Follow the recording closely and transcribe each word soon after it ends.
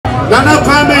Nana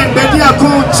KMA, Bediako,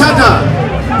 Cheddar,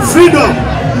 freedom,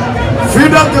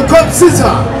 freedom the cop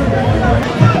Caesar.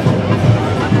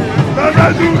 Nana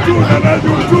do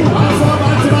too.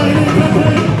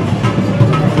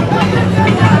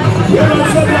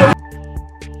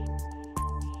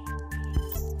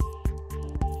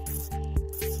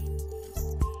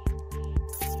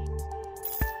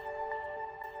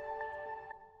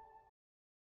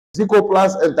 Zico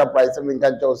Plus Enterprise, I mean,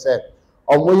 can you say,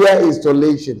 omoya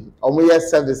installation, omoya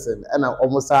servicing, and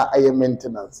omosa aye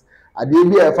maintenance. I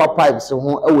did be a pipes so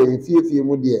away few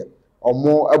mu dear, or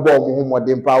more above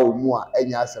modern power more,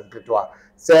 any asset to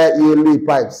say yearly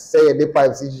pipes, say the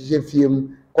pipes is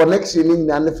film connection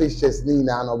in and fixtures in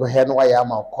and overhead wire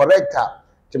corrector,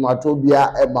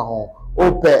 Timatobia Emma home,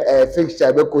 open a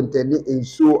fixture be containing in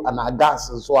shoe and a gas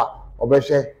and so on.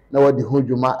 Obeshe na wadi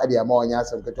hujuma ade amawanya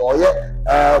asem keto oye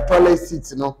toilet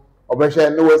seat no obeshe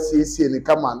na wasiesie ni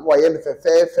kama no ye ne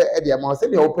fefefe ade amawa se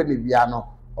de open ni bia no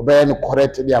obeye no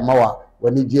correct de amawa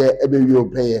wani je ebewi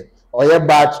opeye oye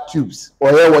bath tubes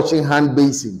oye washing hand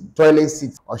basin toilet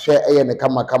seat ohwe eye ne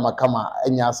kama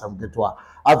anya asem keto a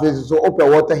afese so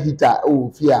open water heater o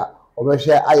fia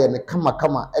obeshe aye ne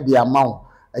kama ade amawo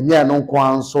anya no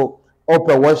kwan so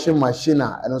open washing machine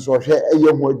and so ohwe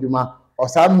eye ho adwuma or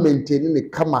some maintaining the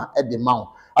kama at the mount.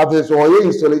 After so or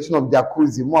installation of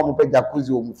jacuzzi, more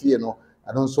jacuzzi or mufino,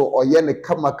 and also or yen the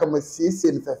kama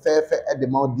season for fair at the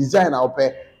mount, design our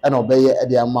pay and obey at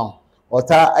the amount. Or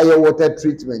air water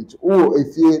treatment. Oh,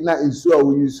 if you not in so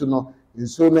we use no in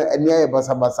sooner and near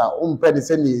basa,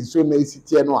 penny in so may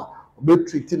city no, be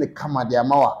treating the kama the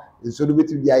amount, in so bit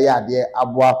to the aya dear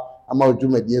abwa amount to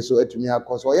me dear so at me a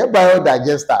course or your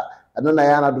biodigester. And then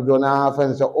I do not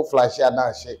fence or flash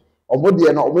and shake.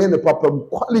 Omodie na omoye ne papa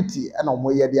quality na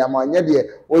omoye de amanya de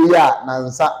oya na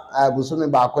nsa busumi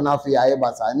ba ko na afi aye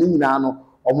basa ni nyina no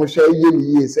omohwe ye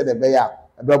ni ye se de be ya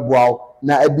ebeboa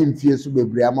na adi mfie so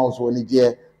bebre ama so ni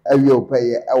je awie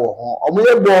opeye ewo ho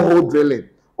omoye borehole drilling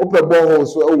ope borehole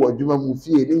so ewo adwuma mu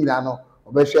fie ni nyina no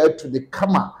obehwe to the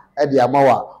kama e de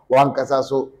amawa wankasa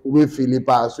so we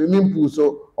filipa so ni mpu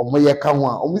so omoye ka ho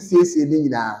a omosiesie ni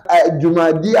nyina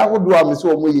adwuma di ahodo am so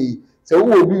omoye se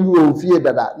wo bi wo fie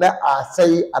dada na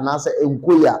asai anase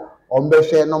enkoya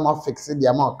ombehwe no ma fix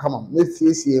dia ma kama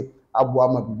mesiesie abo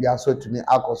ama bibia so tumi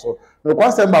akoso no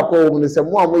kwasem ba ko wo ne se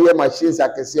mo amoye machines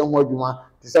akese ho adwuma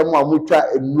te se mo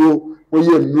amotwa enuro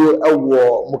moye enuro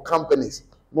ewo mo companies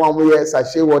mo amoye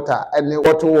sachet water ene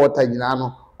water nyina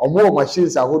no omo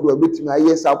machines ahodo abetumi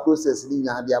aye sa process ni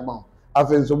nyina dia ma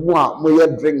afenso mo a moye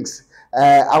drinks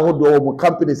ahodo mo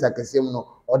companies akese no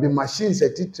or the machines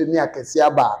atitire ni akese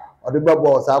aba or the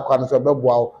bebo sa kwa no so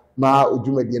bebo ma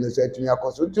odwumadie no so atumi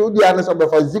akoso ti odi ane so be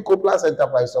for Zico Plus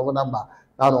Enterprise so number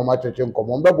na no ma twetwe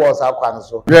nkomo bebo sa kwa no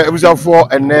so ye ebusafo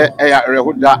ene eya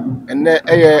rehoda ene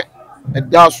eye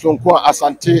eda sonko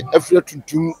asante afire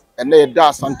tuntum ene eda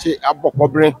asante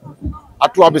abokobre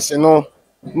ato abese no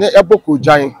ne eboko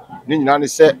jan ne nyina ne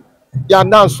se ya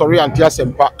na nsori ante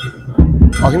asempa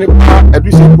ohene pa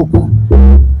eduse Poku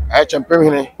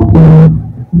Akyempinhene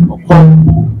okọ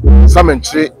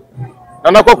samentre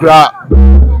nana kokura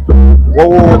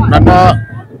wo nana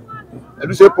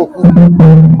eduse Poku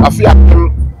afia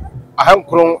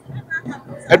ahankron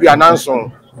aduana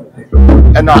nson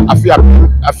ena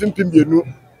afim mienu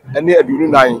ene adunu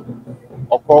nan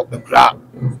okọ ekura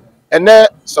ene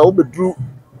sa wo bedru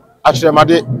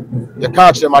akyeremade ye ka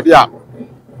akyeremade a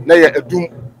na ye adum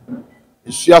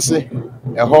isuase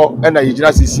eho ena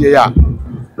yigina sisie ya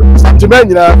santima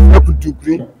nyina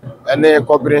akutukuri ene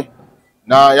kobre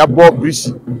na yabo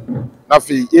brisi na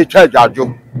fi ye twa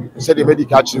adwajo se de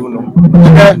medical chiri no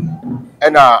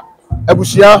ena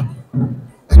abusia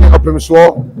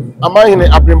opemso amahene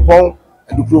abrempon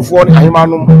edukrofo ni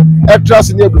ahimanum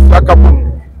etras ni edufa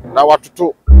kapon na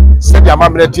watoto se de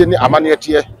amamrete ni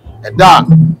amanete eda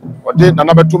ode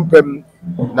nana betumpem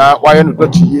na waye no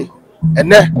dotiye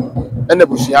ene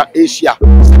busia Asia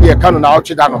se de kanu na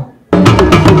otweda no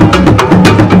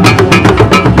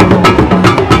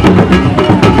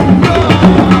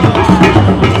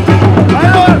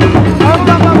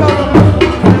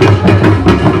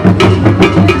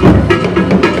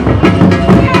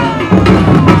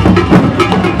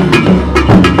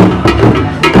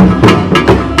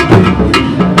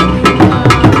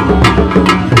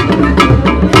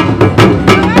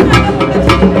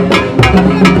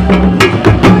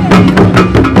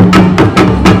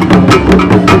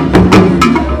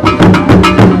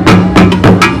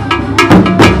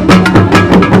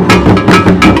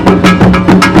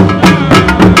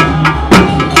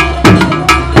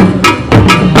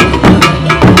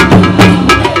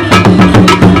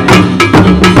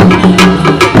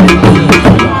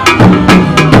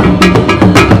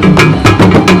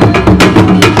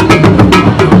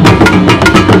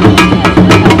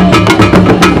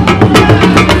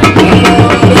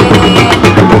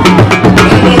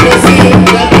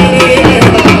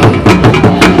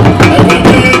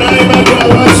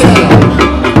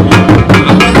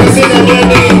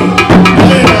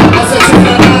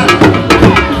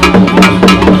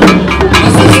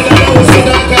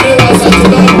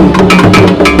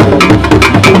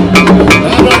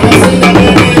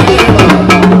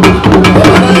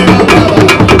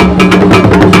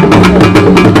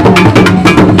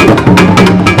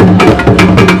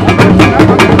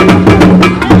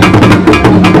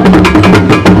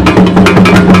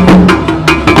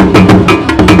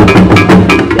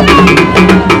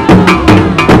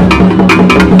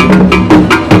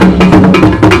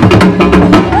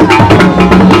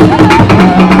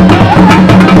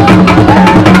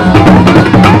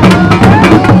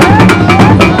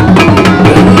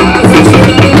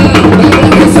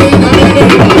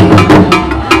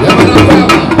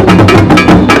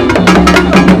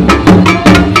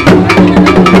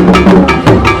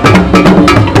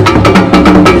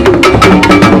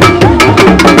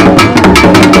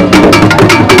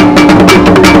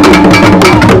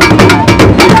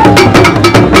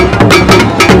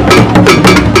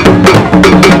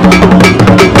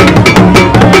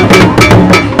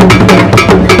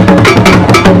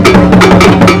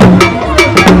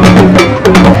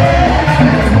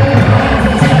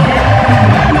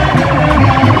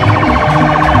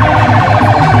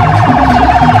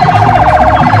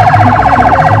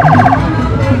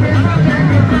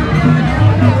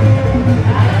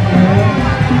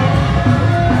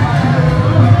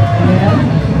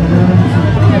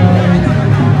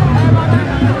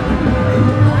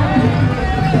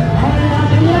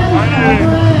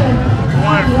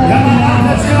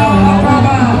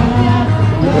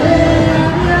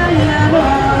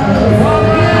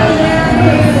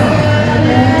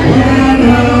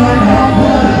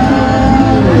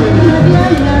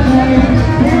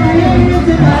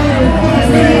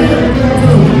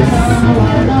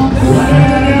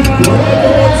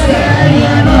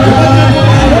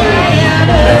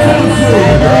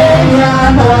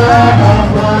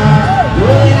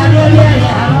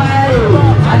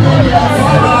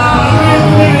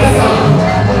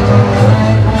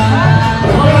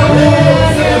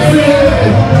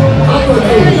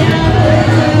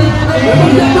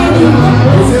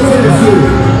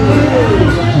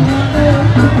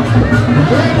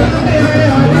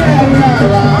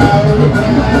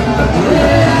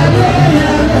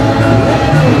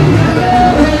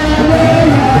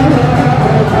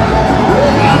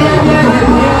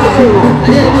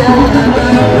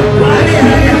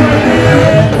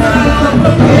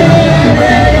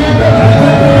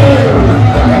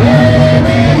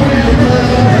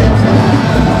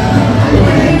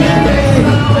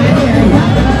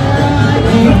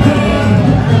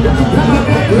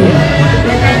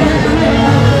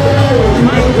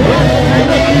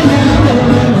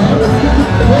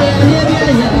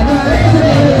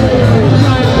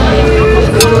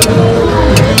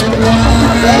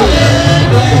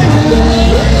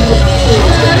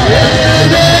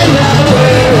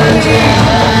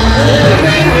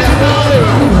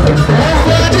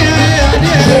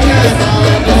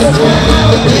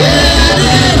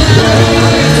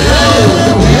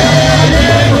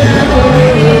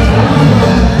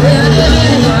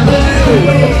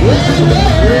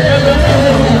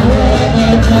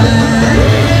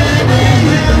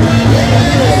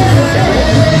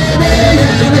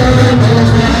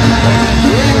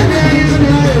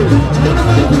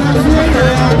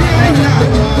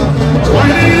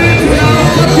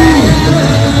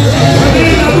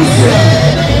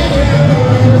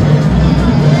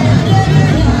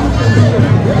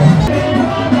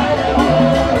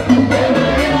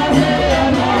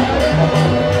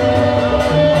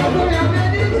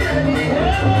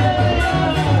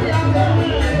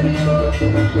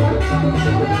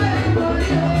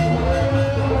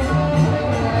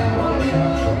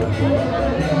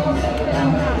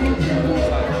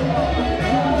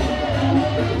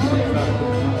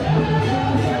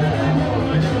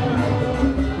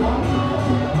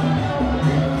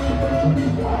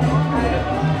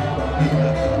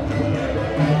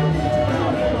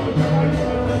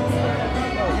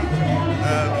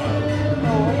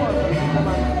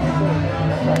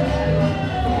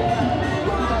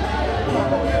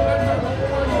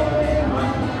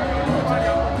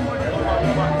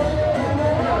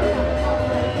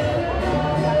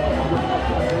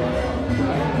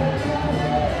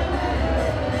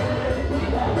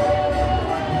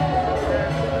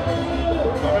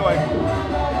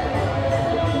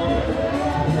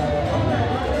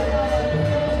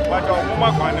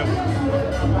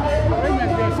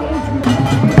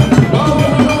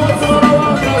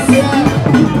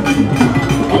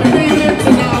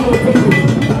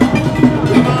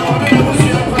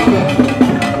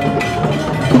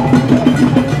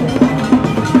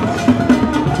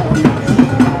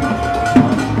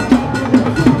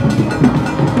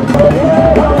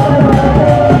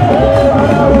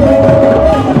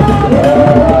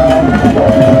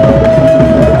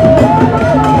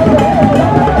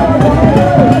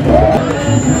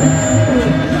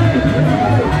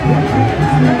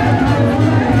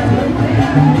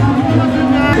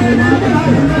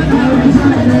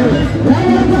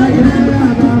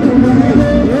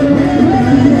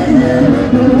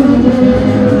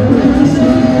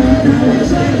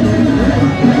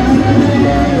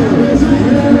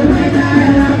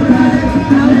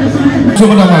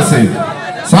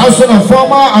Sasha,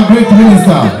 former and great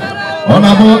minister,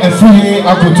 Honorable Akyempinhene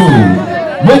Akoto,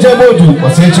 Major Modu,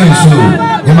 Osechesu,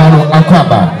 Emmanuel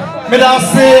Akwaba.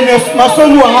 Medase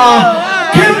Masomuha,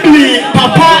 Kimberly,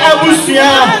 Papa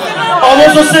Abusia,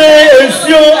 also say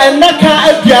Sio and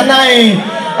Naka Epianai,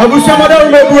 Abusia Mother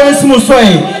Reverence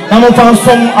Musoi, Namofan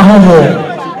from Ahoho.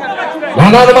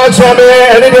 Nana Machame,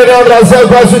 and the other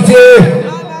Selquasity,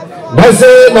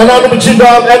 Base, Nana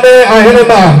Muchidam, and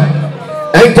Ahenema.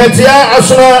 Enkatia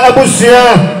Asuna Abusia,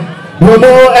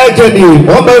 Momo Ekeni,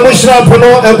 Ome Mushra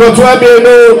Pono, and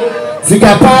Gotuamiano,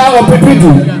 Sikapa or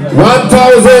Pipidu,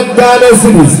 1,000 Ghana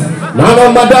cities.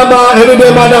 Nano Madama,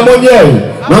 Everyday Madame Onye,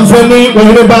 Namfani,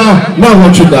 Waheba,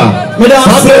 Nawachuda.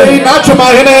 Sabe,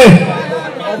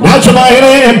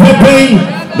 Nachumahine, and Pepe,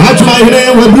 Nachumahine,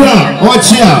 Wabura,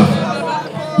 Ochia,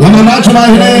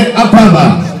 Yamanachumahine, Apaba.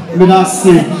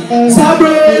 Medase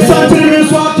Sabre, Santini,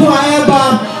 Swatu, Ayaba.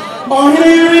 On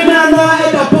here,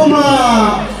 Nana,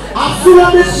 Poma, Afula,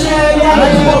 the share,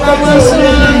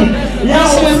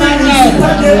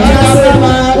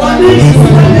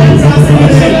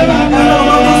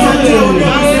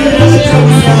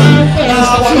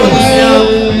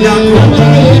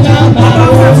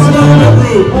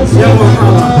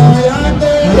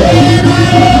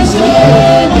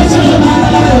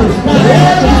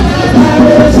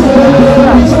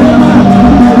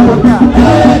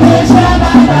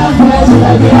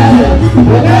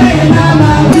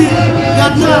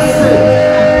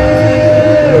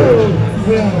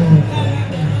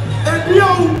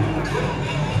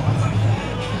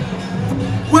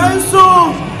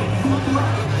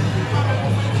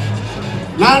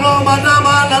 Nano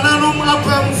Madama, Nananum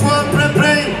Aquam for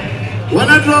Prepray,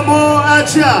 Wanadromo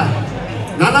Achia,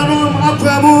 Nananum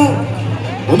Aquamu,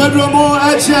 Omadromo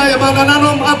Achia,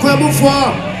 Nananum Aquamu for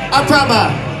Aquama.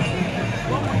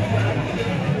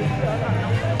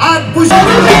 At Bush.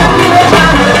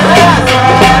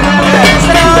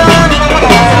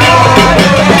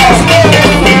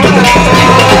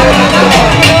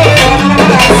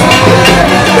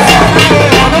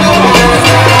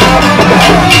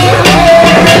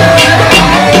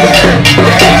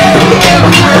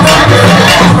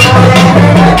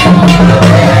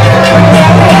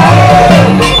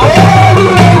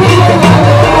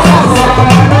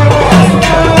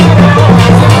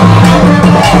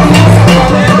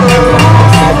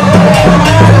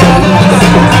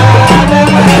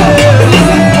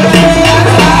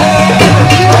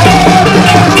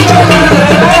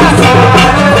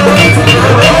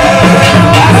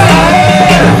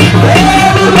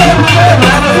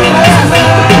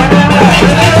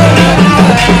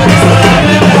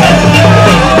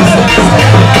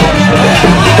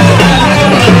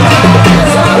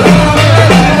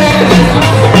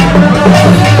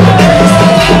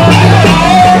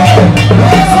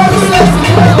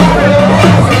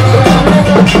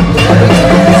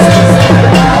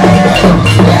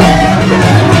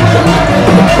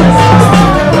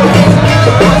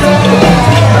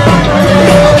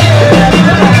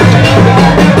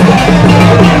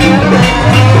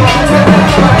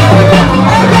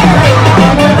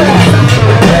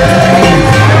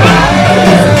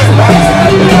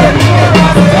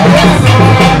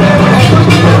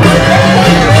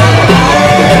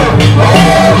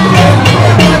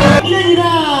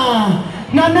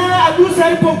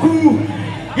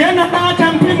 Yena na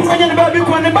Akyempinhene fanya ba bi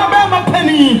ko ne baba ma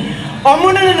pani.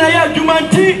 Omo ne na ya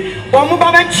adwumanti, omo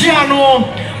baba chia no.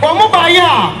 Omo ba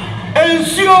ya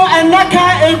ensio enaka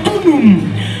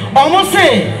edunum. Omo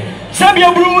se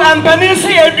Sabia Bru and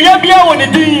Benisi Ediabia on the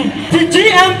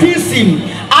GMPC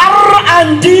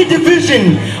R&D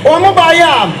division.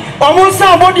 Omobaya,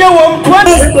 Omosa Bodia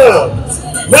 120.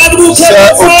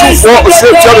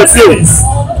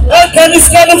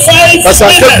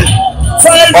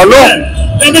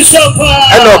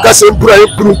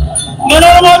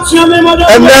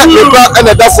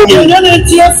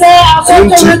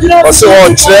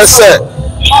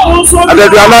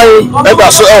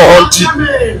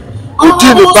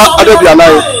 Udini ba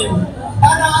adabianai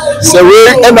sewe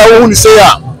ena wo say a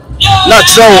na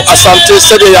kyerɛ asante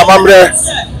sɛde yamamrɛ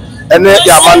ene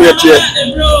yamane tie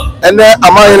ene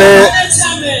amahene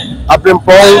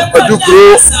abrempɔn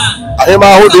adukuro ahema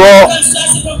ahodoɔ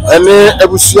ene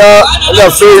abusua ene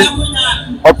afei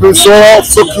ɔpinso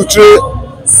fokutre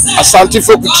asante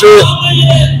fokutre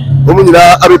omu nyina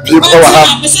abepiem ɛwɔ ha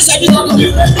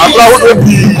abra ahodoɔ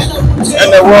bi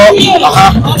ene wɔ aha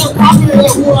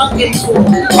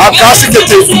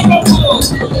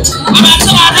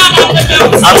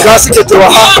Akasikete wa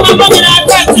ha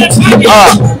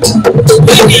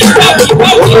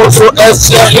so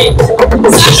ese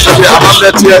de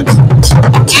amamletie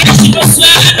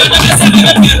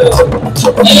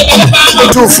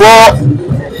tufo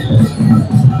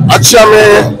achiame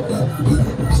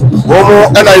womo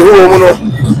ena ihu womo no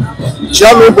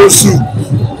chiame bosu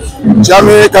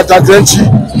chiame katagranchi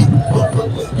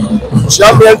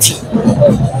chiame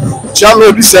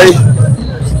Chame bi say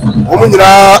omu nyina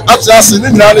atrase ni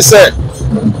nyina ne say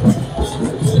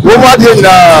wo mu ade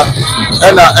nyina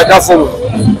ena edafo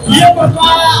ye papa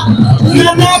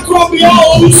na krobia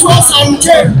o so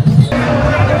asante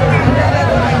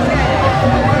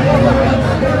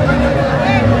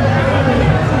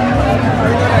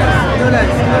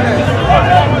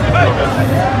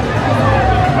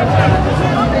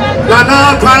Nana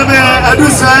Kwame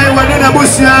adusai wanena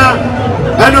busia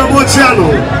eno mochiano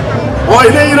o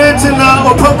ile tina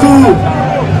Poku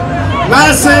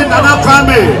nase Nana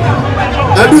Kwame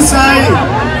adusai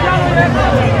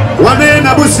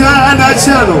wanena busia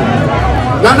anachiano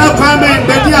Nana Kwame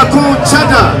bedia ko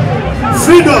Cheddar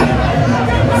freedom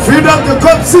the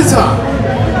cop Caesar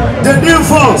the new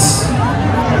force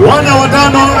wana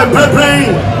wadano and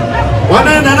praying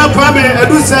wanena Nana Kwame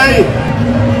adusai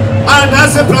and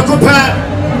as a preocupa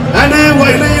and then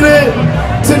wile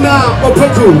tina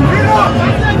Poku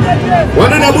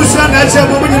one in a bush and that's a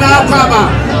woman in our pama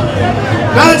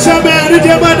that's a man in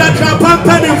the man that can pump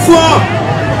in for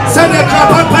send a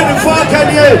pump in for can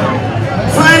you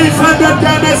 500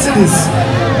 Ghana cedis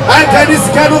I can this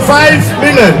kind of 5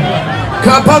 million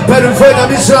can pump in for the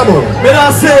Mishamo may I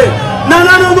say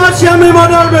Nana no much yummy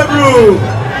mother bro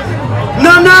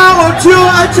Nana Otio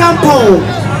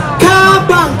Akyempinhene Car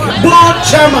Bank Board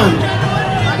Chairman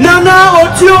Nana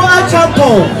Otio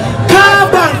Akyempinhene Car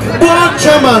Bank Board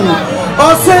Chairman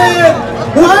or say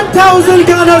 1,000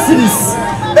 Ghana cedis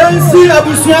NC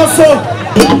Abusiaso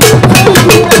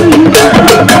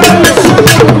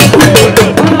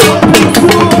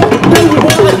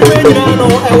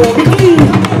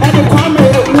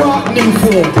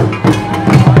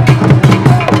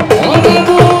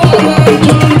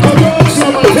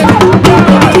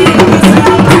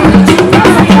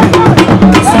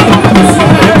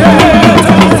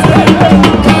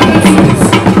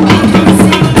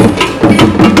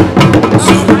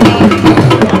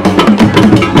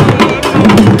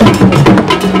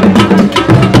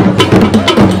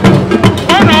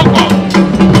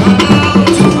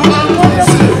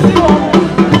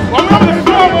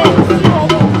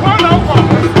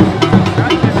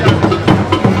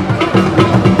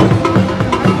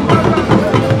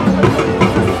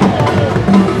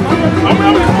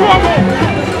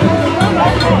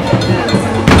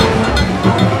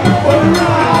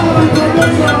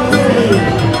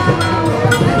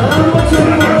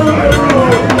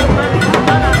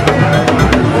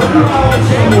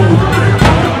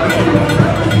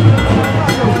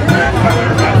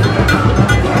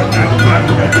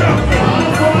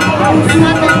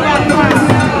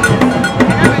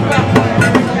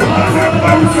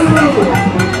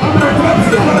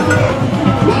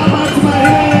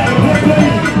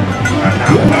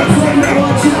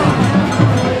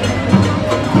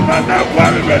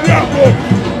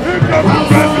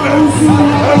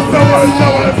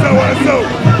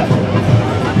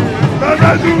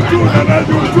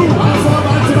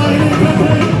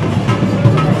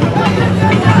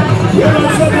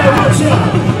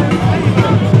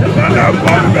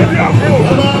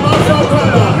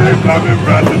incoming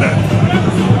president.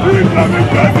 Incoming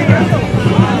president.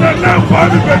 The name for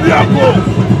me, baby, Apple.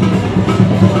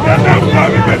 The name for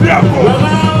me, baby, Apple.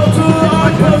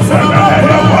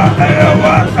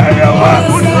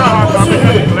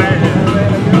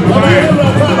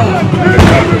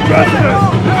 Incoming president.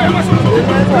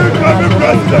 Incoming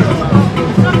president.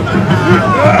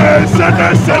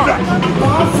 Cheddar.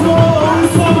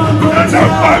 The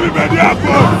name for me, baby,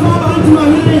 Apple.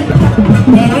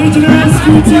 The Regional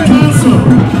Security Council,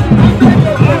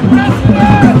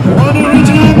 one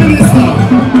Regional Minister,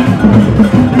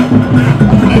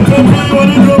 and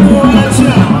one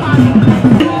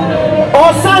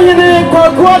Osahene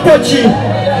Kwakwatachi,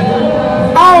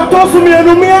 out of me and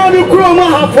Umianu Kroma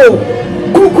Hafo,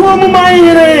 Kukumu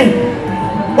Mahine,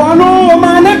 Ono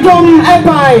Manekon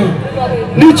Epai,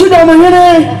 Nichida Mahine,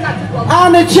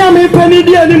 and the Chami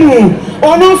Penidianimu,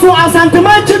 Ono so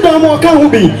Asantamachi Damo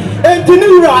Kahubi.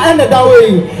 Entinura and the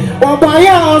way.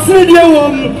 Wabaya Australia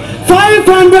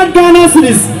 500 Ghana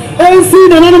cedis. AC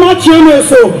the Nanama Channel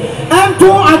so. Anto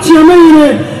Akyempinhene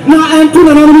na Anto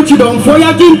na Nanama Chidom for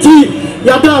Yaginti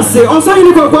Yadase. Also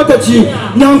in Kwakwatachi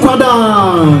Nyankwada.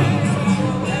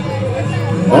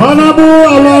 Honorable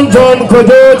Alan John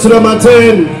Kodo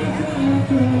Chidamaten,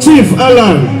 Chief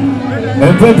Alan,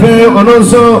 and Pepe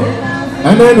Ononso,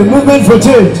 and then the Movement for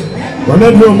Change.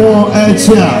 Whenever more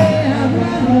chair.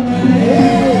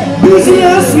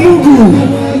 Business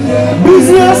Mugu.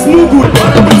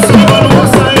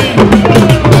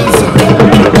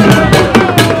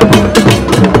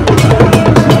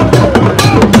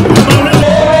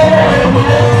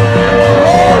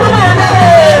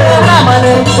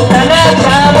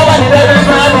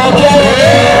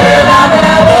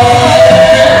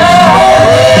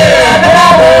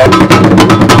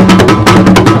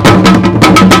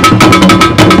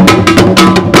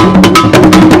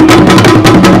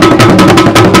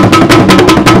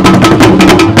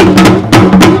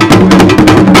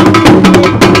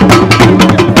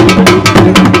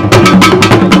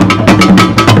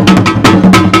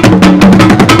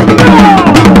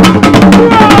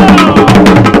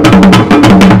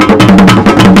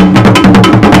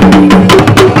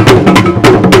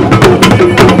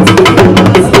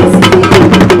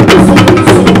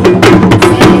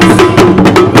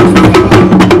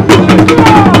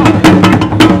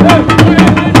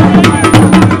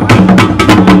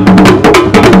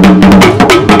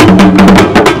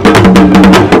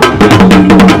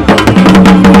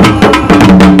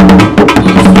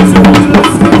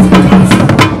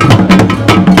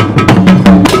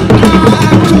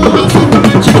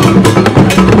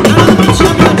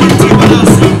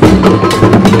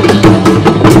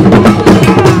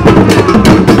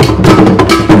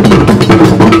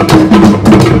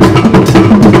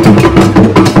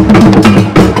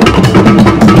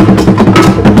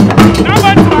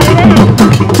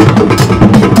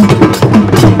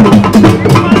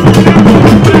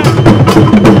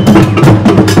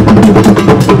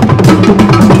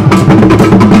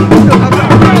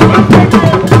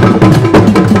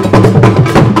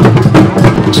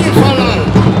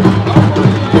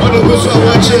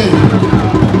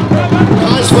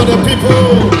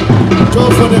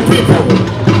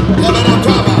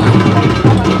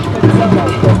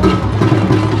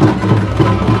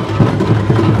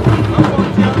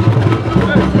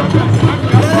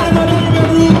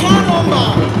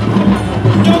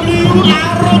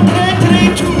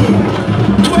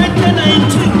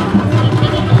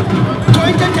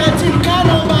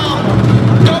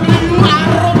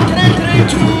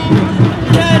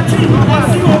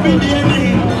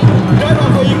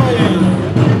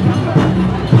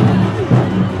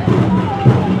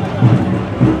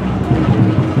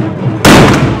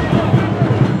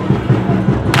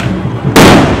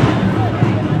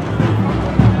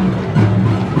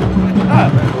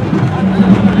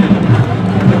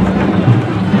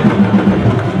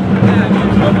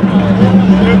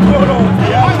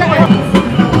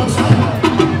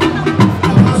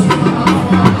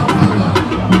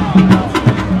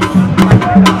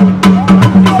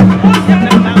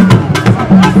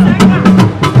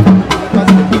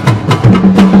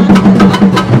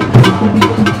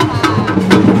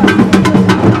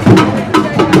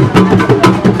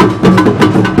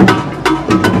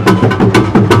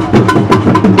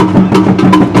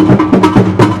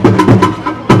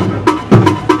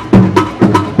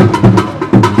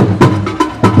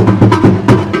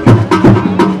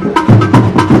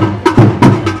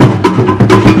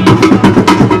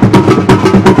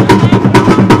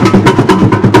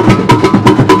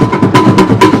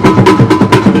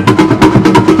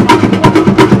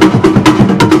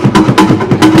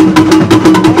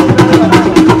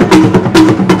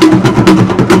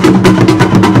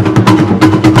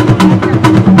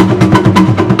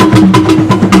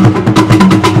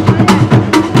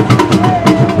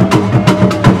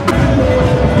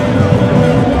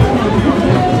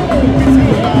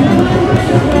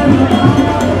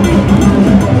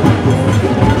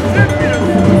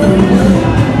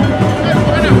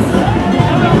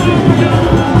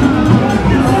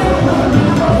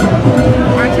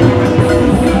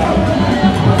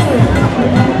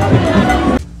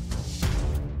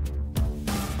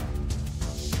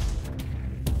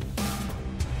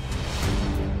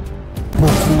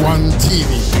 One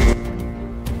TV.